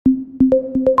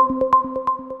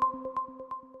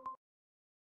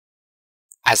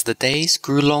As the days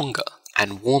grew longer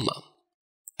and warmer,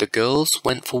 the girls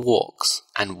went for walks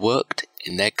and worked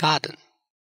in their garden.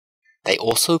 They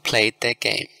also played their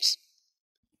games.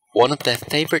 One of their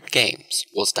favorite games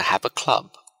was to have a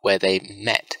club where they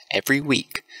met every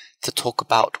week to talk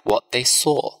about what they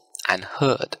saw and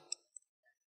heard.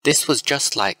 This was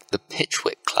just like the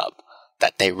Pitchwick Club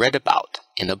that they read about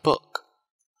in a book.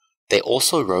 They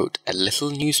also wrote a little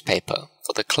newspaper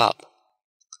for the club.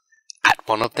 At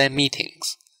one of their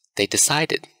meetings, they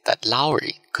decided that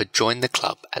Lowry could join the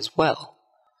club as well,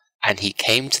 and he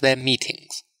came to their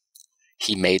meetings.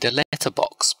 He made a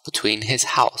letterbox between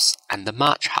his house and the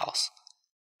March house,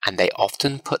 and they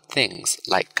often put things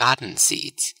like garden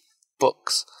seeds,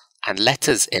 books, and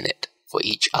letters in it for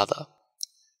each other.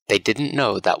 They didn't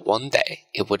know that one day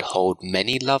it would hold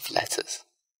many love letters.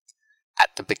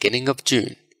 At the beginning of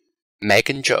June, Meg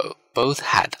and Joe both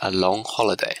had a long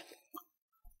holiday.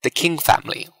 The King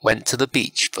family went to the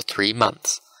beach for 3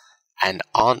 months, and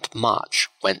Aunt March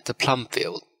went to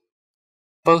Plumfield.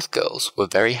 Both girls were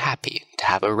very happy to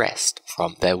have a rest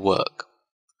from their work.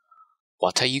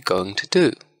 "What are you going to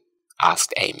do?"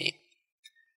 asked Amy.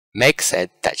 Meg said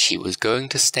that she was going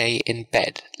to stay in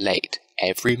bed late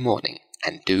every morning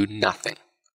and do nothing.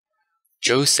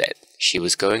 Joe said she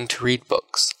was going to read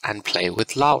books and play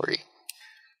with Lowry.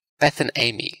 Beth and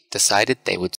Amy decided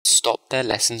they would stop their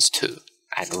lessons too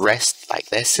and rest like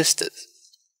their sisters.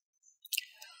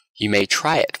 "You may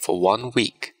try it for 1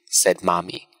 week," said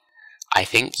Mommy. "I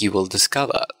think you will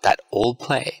discover that all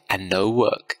play and no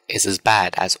work is as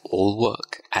bad as all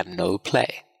work and no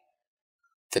play."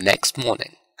 The next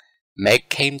morning, Meg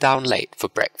came down late for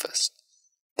breakfast.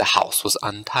 The house was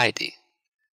untidy.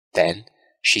 Then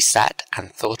she sat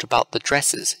and thought about the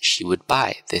dresses she would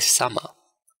buy this summer.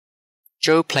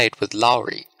 Joe played with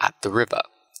Lowry at the river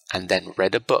and then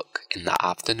read a book in the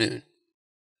afternoon.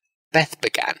 Beth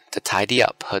began to tidy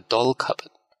up her doll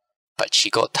cupboard, but she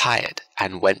got tired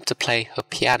and went to play her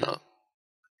piano.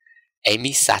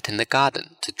 Amy sat in the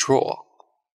garden to draw.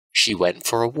 She went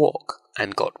for a walk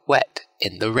and got wet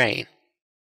in the rain.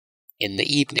 In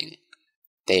the evening,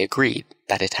 they agreed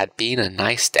that it had been a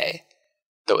nice day,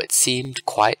 though it seemed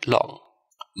quite long.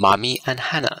 Mommy and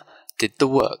Hannah did the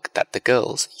work that the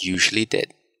girls usually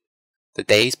did. The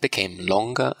days became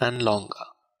longer and longer,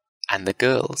 and the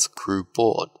girls grew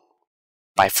bored.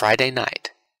 By Friday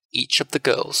night, each of the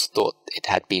girls thought it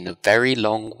had been a very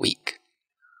long week.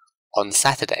 On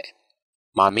Saturday,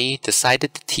 Mommy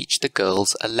decided to teach the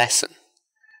girls a lesson.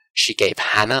 She gave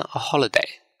Hannah a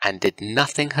holiday and did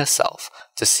nothing herself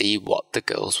to see what the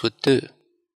girls would do.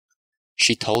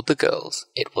 She told the girls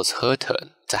it was her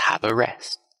turn to have a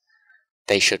rest.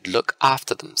 They should look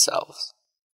after themselves.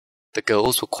 The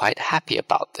girls were quite happy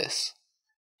about this.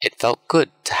 It felt good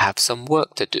to have some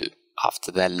work to do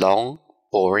after their long,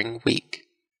 boring week.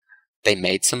 They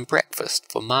made some breakfast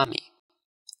for Mommy,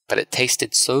 but it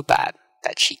tasted so bad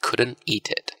that she couldn't eat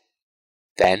it.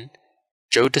 Then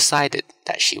Joe decided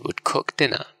that she would cook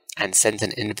dinner and sent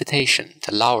an invitation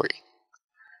to Lowry.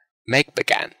 Meg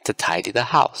began to tidy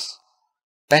the house.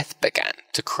 Beth began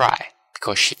to cry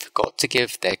because she forgot to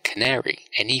give their canary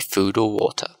any food or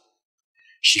water.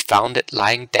 She found it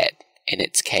lying dead in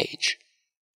its cage.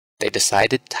 They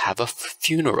decided to have a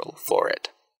funeral for it.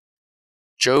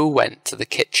 Joe went to the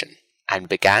kitchen and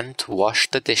began to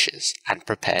wash the dishes and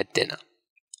prepare dinner.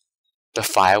 The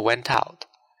fire went out,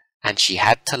 and she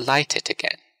had to light it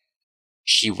again.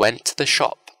 She went to the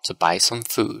shop to buy some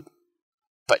food,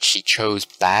 but she chose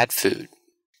bad food.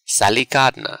 Sally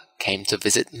Gardner came to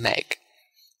visit Meg,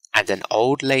 and an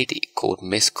old lady called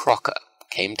Miss Crocker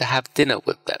came to have dinner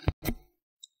with them.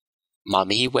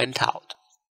 Mommy went out.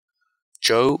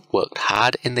 Joe worked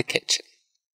hard in the kitchen,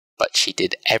 but she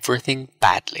did everything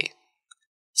badly.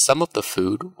 Some of the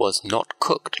food was not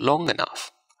cooked long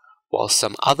enough, while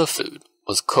some other food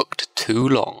was cooked too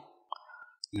long.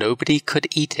 Nobody could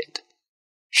eat it.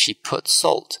 She put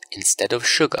salt instead of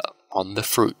sugar on the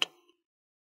fruit.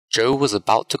 Joe was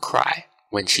about to cry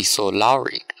when she saw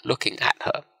Lowry looking at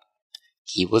her.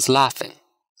 He was laughing.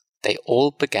 They all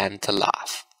began to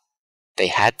laugh. They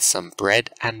had some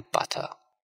bread and butter.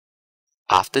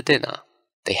 After dinner,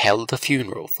 they held a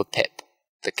funeral for Pip,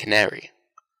 the canary.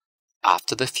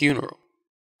 After the funeral,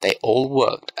 they all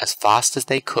worked as fast as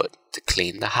they could to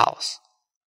clean the house.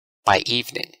 By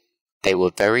evening, they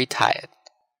were very tired.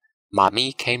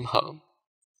 Mommy came home.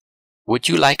 "Would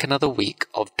you like another week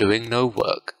of doing no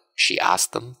work?" she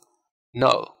asked them.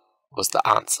 "No," was the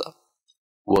answer.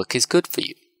 "Work is good for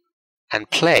you,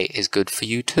 and play is good for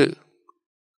you too,"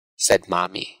 said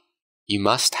Mommy. "You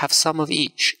must have some of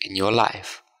each in your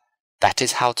life. That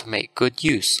is how to make good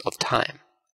use of time."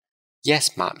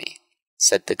 "Yes, Mommy,"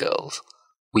 said the girls.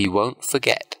 "We won't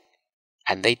forget."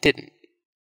 And they didn't.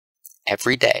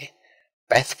 Every day,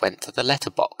 Beth went to the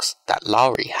letterbox that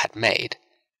Lowry had made.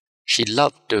 She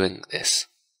loved doing this.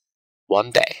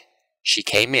 One day, she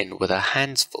came in with her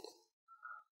hands full.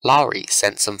 Lowry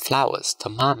sent some flowers to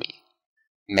Mommy.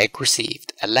 Meg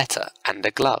received a letter and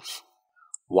a glove.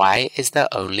 "Why is there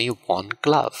only one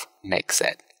glove?" Meg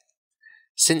said.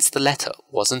 Since the letter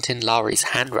wasn't in Lowry's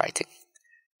handwriting,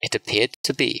 it appeared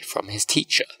to be from his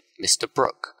teacher, Mr.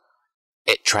 Brooke.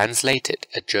 It translated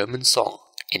a German song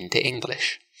into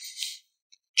English.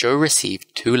 Joe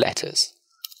received 2 letters.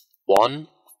 One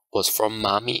was from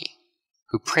Mommy,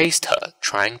 who praised her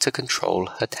trying to control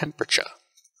her temperature.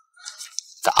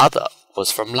 The other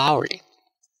was from Lowry,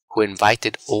 who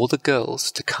invited all the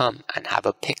girls to come and have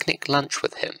a picnic lunch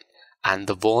with him and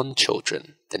the Vaughan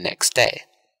children the next day.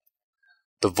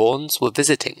 The Vaughans were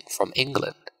visiting from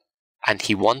England, and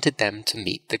he wanted them to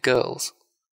meet the girls.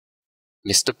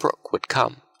 Mr. Brooke would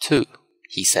come, too,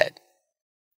 he said.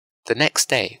 The next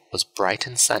day was bright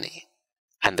and sunny,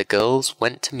 and the girls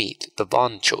went to meet the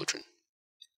Vaughan children.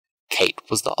 Kate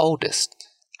was the oldest,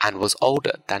 and was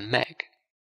older than Meg.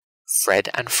 Fred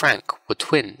and Frank were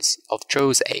twins of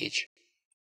Joe's age.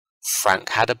 Frank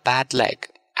had a bad leg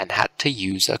and had to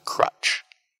use a crutch.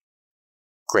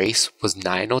 Grace was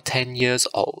 9 or 10 years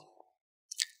old.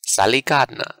 Sally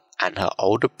Gardner and her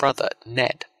older brother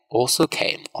Ned also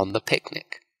came on the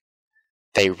picnic.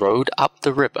 They rowed up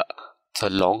the river to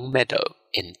Long Meadow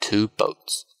in 2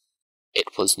 boats.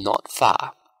 It was not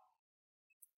far.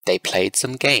 They played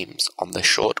some games on the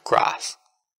short grass.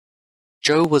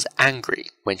 Joe was angry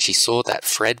when she saw that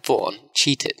Fred Vaughan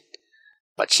cheated,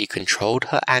 but she controlled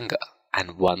her anger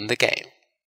and won the game.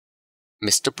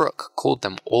 Mr. Brooke called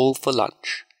them all for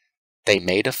lunch. They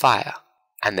made a fire,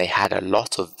 and they had a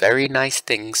lot of very nice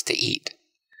things to eat.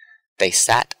 They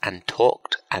sat and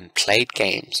talked and played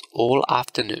games all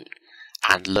afternoon,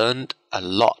 and learned a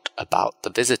lot about the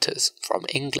visitors from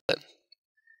England.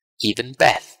 Even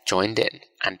Beth joined in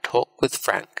and talked with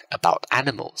Frank about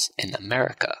animals in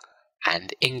America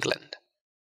and England.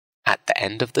 At the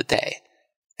end of the day,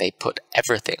 they put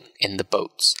everything in the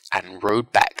boats and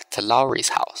rowed back to Lowry's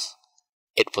house.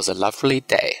 It was a lovely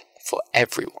day for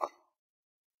everyone.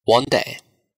 One day,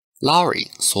 Lowry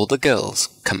saw the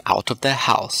girls come out of their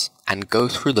house and go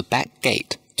through the back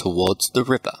gate towards the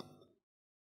river.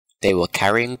 They were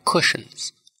carrying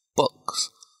cushions,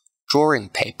 books, drawing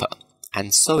paper,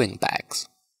 and sewing bags.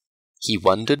 He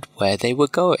wondered where they were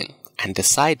going and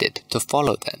decided to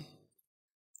follow them.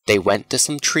 They went to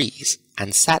some trees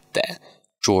and sat there,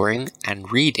 drawing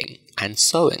and reading and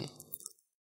sewing.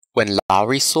 When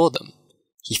Lowry saw them,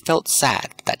 he felt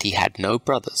sad that he had no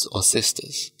brothers or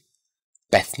sisters.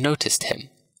 Beth noticed him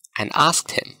and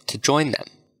asked him to join them.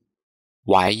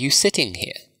 "Why are you sitting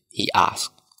here?" he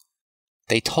asked.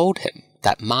 They told him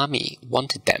that Mommy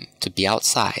wanted them to be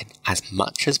outside as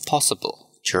much as possible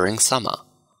during summer,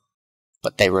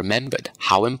 but they remembered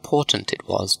how important it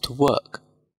was to work.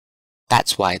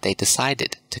 That's why they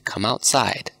decided to come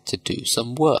outside to do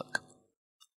some work.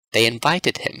 They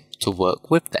invited him to work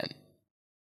with them.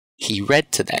 He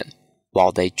read to them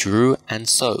while they drew and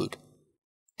sewed.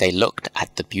 They looked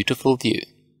at the beautiful view.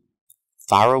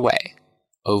 Far away,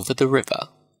 over the river,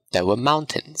 there were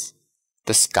mountains.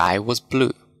 The sky was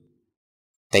blue.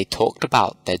 They talked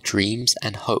about their dreams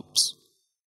and hopes.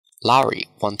 Lowry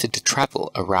wanted to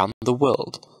travel around the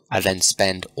world and then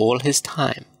spend all his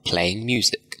time playing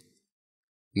music.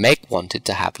 Meg wanted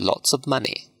to have lots of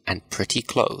money and pretty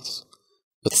clothes,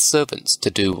 with servants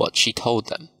to do what she told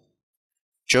them.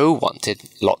 Joe wanted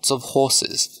lots of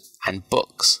horses and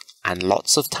books and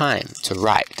lots of time to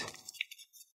write.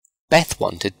 Beth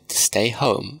wanted to stay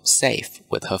home safe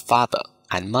with her father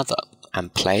and mother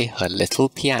and play her little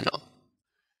piano.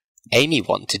 Amy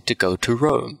wanted to go to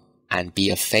Rome and be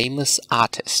a famous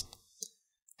artist.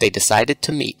 They decided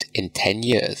to meet in 10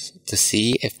 years to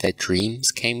see if their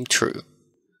dreams came true.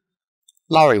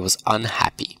 Lowry was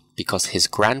unhappy because his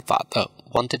grandfather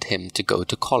wanted him to go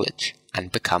to college and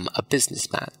become a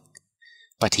businessman.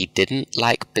 But he didn't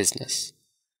like business.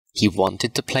 He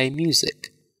wanted to play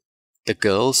music. The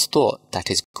girls thought that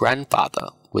his grandfather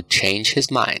would change his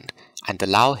mind and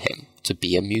allow him to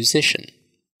be a musician.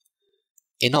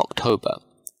 In October,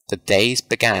 the days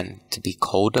began to be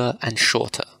colder and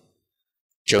shorter.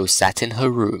 Jo sat in her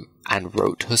room and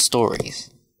wrote her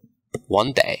stories.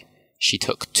 One day, she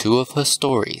took 2 of her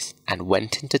stories and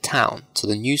went into town to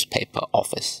the newspaper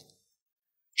office.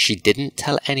 She didn't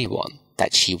tell anyone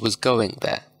that she was going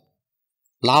there.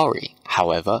 Lowry,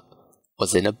 however,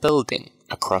 was in a building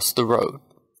across the road,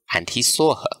 and he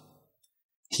saw her.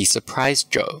 He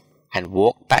surprised Joe and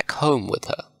walked back home with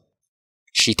her.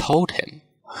 She told him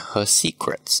her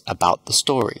secrets about the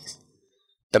stories.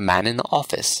 The man in the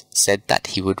office said that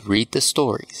he would read the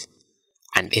stories,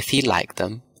 and if he liked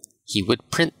them, he would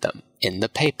print them in the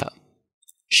paper.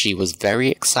 She was very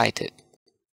excited.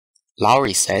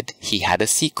 Lowry said he had a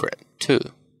secret,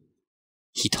 too.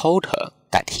 He told her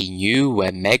that he knew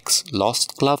where Meg's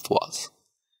lost glove was.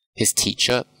 His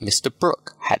teacher, Mr.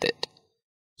 Brooke, had it.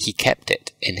 He kept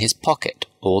it in his pocket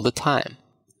all the time.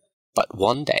 But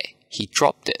one day he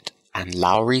dropped it and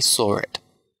Lowry saw it.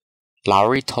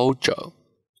 Lowry told Joe,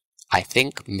 "I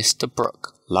think Mr.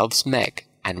 Brooke loves Meg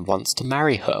and wants to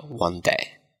marry her one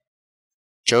day."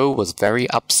 Joe was very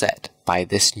upset by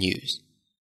this news.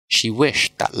 She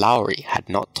wished that Lowry had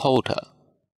not told her.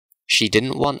 She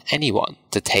didn't want anyone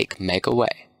to take Meg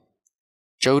away.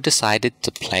 Joe decided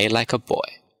to play like a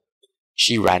boy.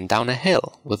 She ran down a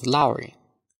hill with Lowry.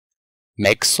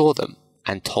 Meg saw them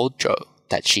and told Joe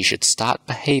that she should start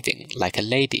behaving like a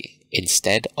lady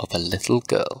instead of a little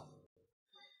girl.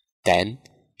 Then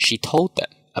she told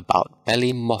them about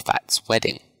Belle Moffat's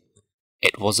wedding.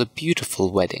 It was a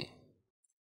beautiful wedding.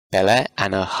 Belle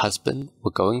and her husband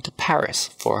were going to Paris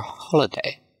for a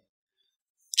holiday.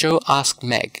 Joe asked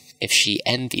Meg if she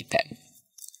envied them.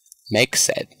 Meg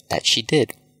said that she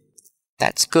did.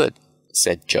 "That's good,"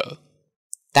 said Joe.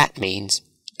 "That means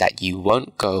that you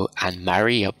won't go and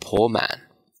marry a poor man."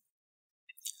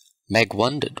 Meg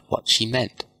wondered what she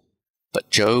meant, but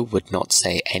Joe would not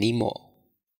say any more.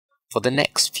 For the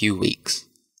next few weeks,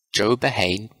 Joe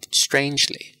behaved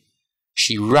strangely.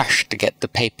 She rushed to get the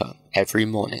paper every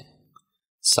morning.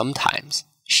 Sometimes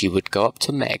she would go up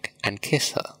to Meg and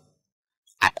kiss her.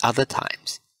 At other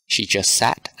times, she just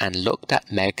sat and looked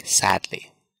at Meg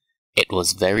sadly. It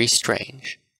was very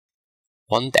strange.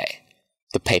 One day,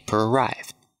 the paper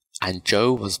arrived, and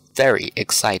Joe was very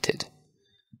excited.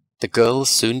 The girls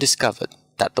soon discovered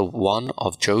that the one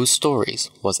of Joe's stories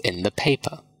was in the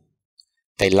paper.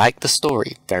 They liked the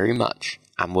story very much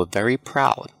and were very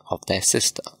proud of their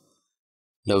sister.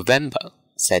 "November,"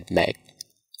 said Meg,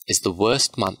 "is the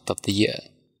worst month of the year."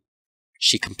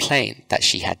 She complained that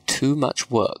she had too much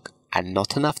work and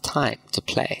not enough time to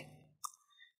play.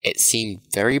 It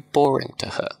seemed very boring to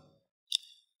her.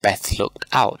 Beth looked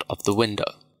out of the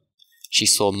window. She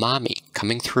saw Mommy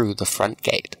coming through the front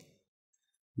gate.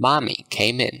 Mommy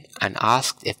came in and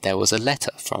asked if there was a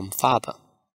letter from Father.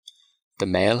 The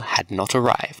mail had not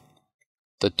arrived.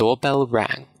 The doorbell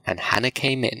rang and Hannah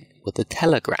came in with a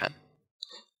telegram.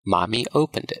 Mommy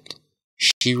opened it.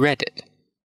 She read it.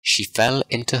 She fell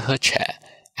into her chair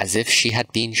as if she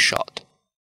had been shot.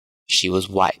 She was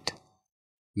white.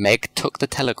 Meg took the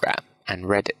telegram and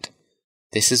read it.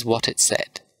 This is what it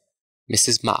said.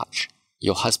 "Mrs. March,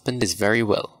 your husband is very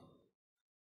ill.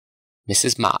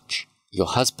 Mrs. March, your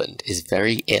husband is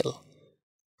very ill.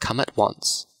 Come at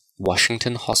once.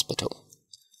 Washington Hospital."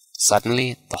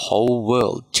 Suddenly, the whole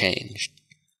world changed.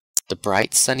 The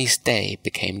bright sunny day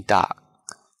became dark,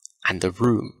 and the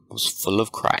room was full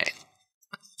of crying.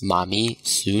 Mommy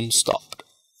soon stopped.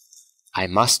 "I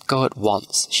must go at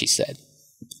once," she said.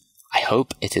 "I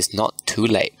hope it is not too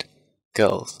late.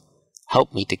 Girls,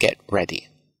 help me to get ready."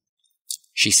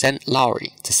 She sent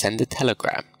Lowry to send a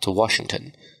telegram to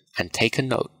Washington and take a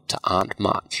note to Aunt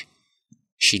March.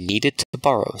 She needed to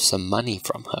borrow some money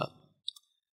from her.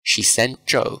 She sent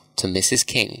Joe to Mrs.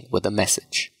 King with a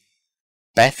message.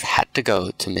 Beth had to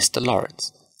go to Mr.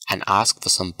 Lawrence and ask for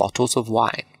some bottles of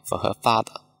wine for her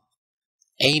father.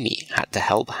 Amy had to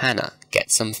help Hannah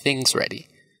get some things ready,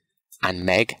 and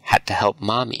Meg had to help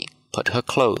Mommy put her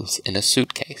clothes in a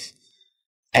suitcase.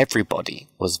 Everybody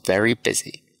was very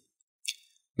busy.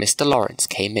 Mr. Lawrence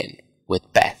came in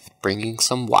with Beth bringing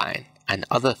some wine and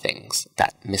other things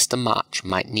that Mr. March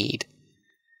might need.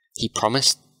 He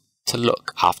promised to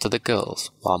look after the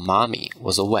girls while Mommy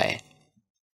was away.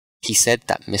 He said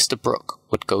that Mr. Brooke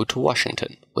would go to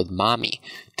Washington with Mommy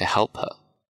to help her.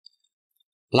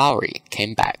 Lowry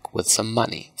came back with some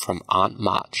money from Aunt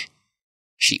March.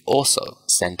 She also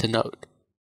sent a note.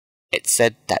 It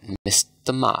said that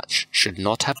Mr. March should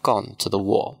not have gone to the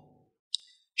war.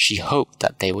 She hoped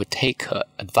that they would take her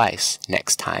advice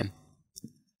next time.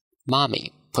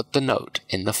 Mommy put the note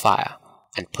in the fire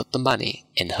and put the money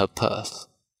in her purse.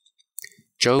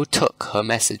 Joe took her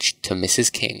message to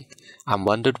Mrs. King and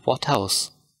wondered what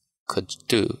else could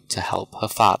do to help her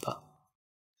father.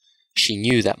 She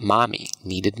knew that Mommy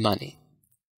needed money.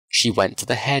 She went to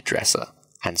the hairdresser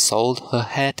and sold her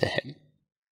hair to him.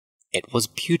 It was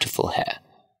beautiful hair,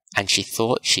 and she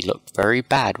thought she looked very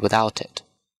bad without it.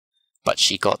 But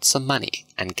she got some money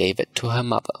and gave it to her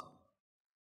mother.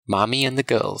 Mommy and the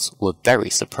girls were very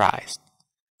surprised.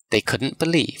 They couldn't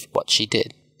believe what she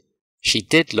did. She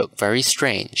did look very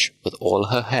strange with all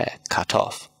her hair cut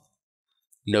off.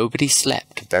 Nobody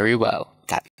slept very well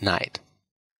that night.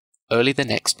 Early the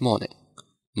next morning,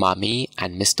 Mommy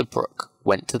and Mr. Brooke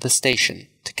went to the station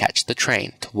to catch the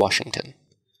train to Washington.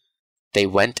 They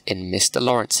went in Mr.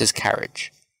 Lawrence's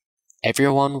carriage.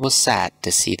 Everyone was sad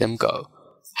to see them go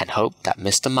and hoped that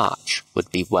Mr. March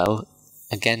would be well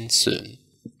again soon.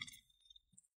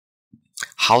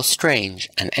 How strange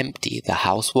and empty the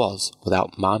house was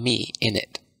without Mommy in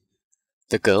it.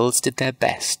 The girls did their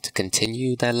best to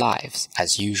continue their lives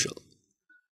as usual.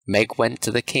 Meg went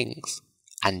to the Kings,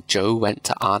 and Joe went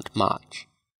to Aunt March.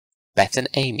 Beth and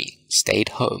Amy stayed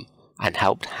home and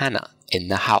helped Hannah in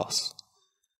the house.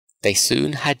 They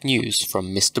soon had news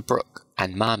from Mr. Brooke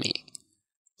and Mommy.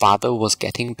 Father was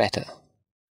getting better.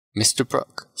 Mr.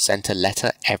 Brooke sent a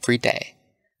letter every day,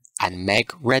 and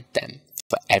Meg read them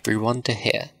for everyone to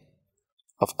hear.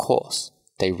 Of course,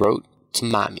 they wrote to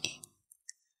Mommy.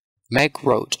 Meg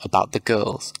wrote about the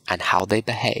girls and how they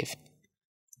behaved.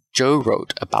 Joe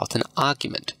wrote about an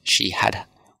argument she had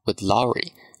with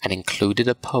Laurie and included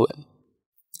a poem.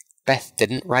 Beth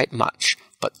didn't write much,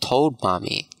 but told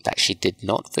Mommy that she did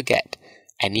not forget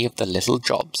any of the little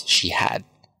jobs she had.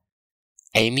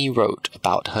 Amy wrote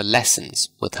about her lessons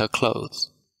with her clothes.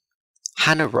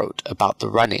 Hannah wrote about the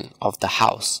running of the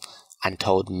house and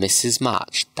told Mrs.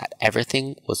 March that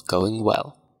everything was going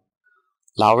well.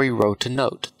 Laurie wrote a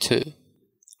note, too,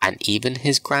 and even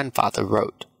his grandfather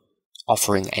wrote,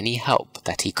 offering any help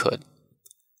that he could.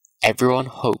 Everyone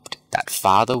hoped that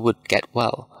Father would get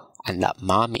well and that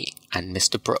Mommy and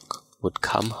Mr. Brooke would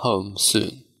come home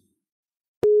soon.